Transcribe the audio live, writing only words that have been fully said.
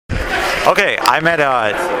Okay, I'm at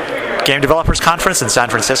a Game Developers Conference in San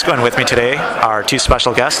Francisco, and with me today are two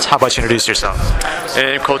special guests. How about you introduce yourselves?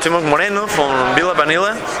 Cuauhtémoc Moreno from Villa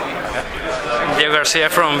Vanilla. Diego Garcia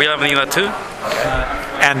from Villa Vanilla too.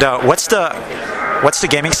 And what's the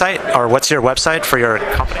gaming site, or what's your website for your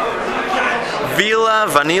company? Villa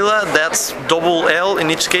Vanilla, that's double L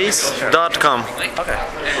in each case, .com.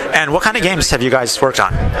 Okay. And what kind of games have you guys worked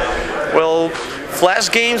on? Well,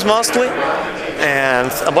 Flash games mostly,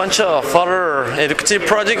 and a bunch of other educative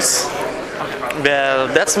projects.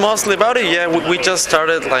 But that's mostly about it. Yeah, we just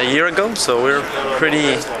started like a year ago, so we're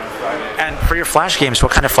pretty. And for your Flash games,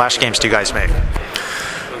 what kind of Flash games do you guys make?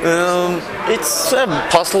 It's a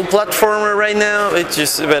puzzle platformer right now.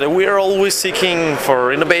 But we're always seeking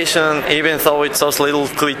for innovation, even though it sounds a little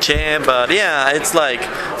cliche. But yeah, it's like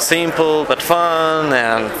simple but fun,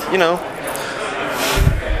 and you know.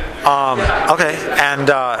 Okay. And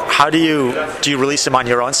how do you release them on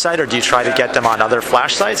your own site, or do you try to get them on other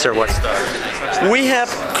Flash sites, or what's the? We have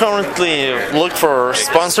currently looked for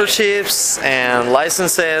sponsorships and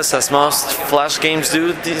licenses, as most Flash games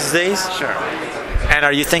do these days. Sure. And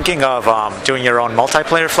are you thinking of doing your own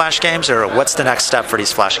multiplayer Flash games, or what's the next step for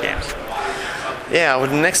these Flash games? Yeah, well,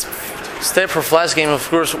 the next step for Flash game, of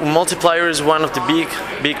course, multiplayer is one of the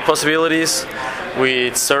big possibilities,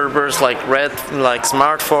 with servers like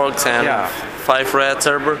SmartFox and 5Red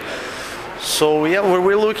server. So yeah, what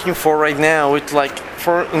we're looking for right now, it's like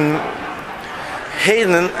for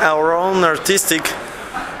hidden our own artistic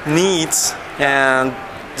needs and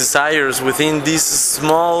desires within these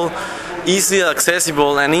small, easily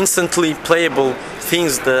accessible and instantly playable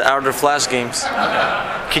things that are the Flash games.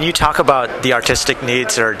 Can you talk about the artistic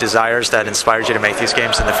needs or desires that inspired you to make these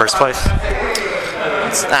games in the first place?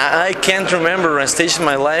 I can't remember a stage in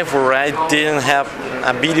my life where I didn't have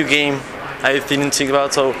a video game I didn't think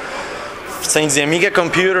about. So since the Amiga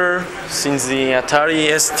computer, since the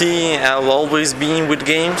Atari ST, I've always been with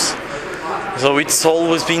games. So it's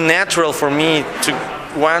always been natural for me to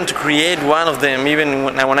want to create one of them. Even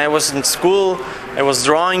when I was in school, I was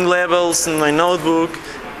drawing levels in my notebook.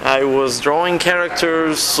 I was drawing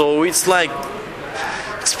characters. So it's like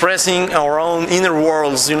expressing our own inner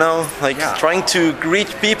worlds, you know, trying to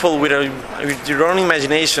reach people with your own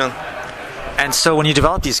imagination. And so when you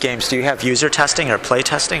develop these games, do you have user testing or play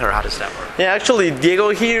testing, or how does that work? Yeah, actually, Diego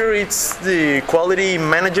here, it's the quality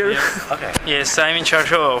manager. Yeah. Okay. Yes, I'm in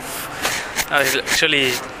charge of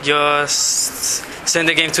actually just send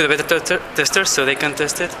the game to the beta testers so they can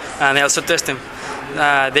test it, and I also test them.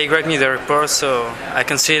 They grade me the reports so I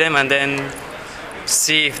can see them and then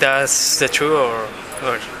see if that's the true or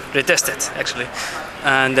retest it actually,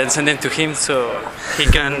 and then send them to him so he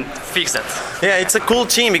can fix that. Yeah, it's a cool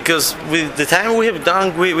team because with the time we have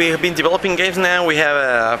done, we have been developing games now. We have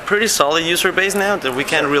a pretty solid user base now that we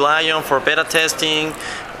can rely on for beta testing,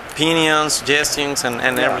 opinions, suggestions, and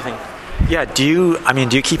everything. Yeah, do you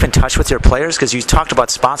keep in touch with your players? Because you talked about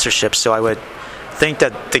sponsorships, so I would think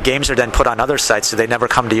that the games are then put on other sites, so they never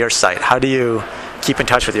come to your site. How do you keep in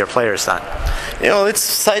touch with your players then? You know, it's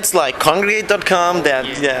sites like Congregate.com that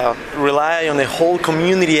rely on the whole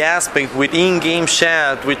community aspect with in-game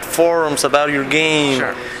chat, with forums about your game.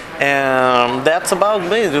 Sure. And that's about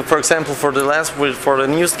it. For example, for the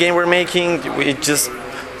newest game we're making, we just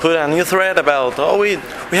put a new thread about, we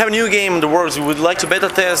have a new game in the works, we would like to beta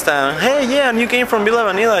test, and hey, yeah, a new game from Villa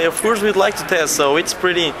Vanilla, of course we'd like to test, so it's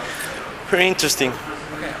pretty interesting.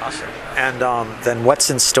 Okay, awesome. And then what's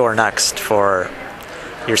in store next for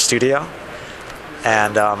your studio?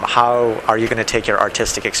 And how are you going to take your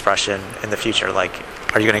artistic expression in the future? Like,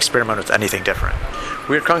 are you going to experiment with anything different?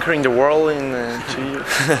 We're conquering the world in 2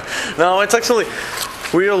 years. No, it's actually,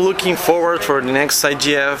 we're looking forward for the next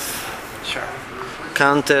IGF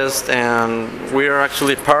contest, and we are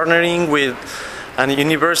actually partnering with a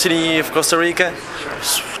University of Costa Rica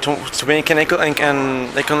to make an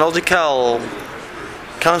ecological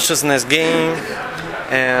consciousness game,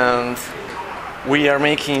 and we are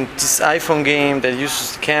making this iPhone game that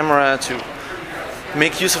uses the camera to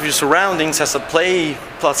make use of your surroundings as a play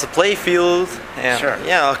field, and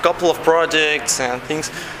a couple of projects and things.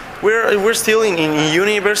 We're still in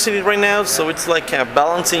university right now, so it's like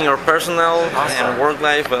balancing our personal and work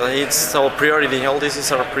life, but it's our priority. All this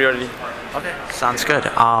is our priority. Okay, sounds good.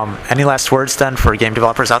 Any last words then for game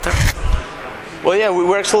developers out there? Well, yeah,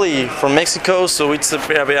 we're actually from Mexico, so it's a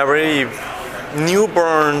very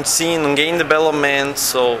newborn scene on game development.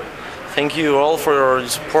 So thank you all for your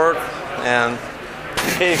support, and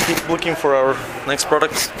keep looking for our next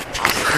products.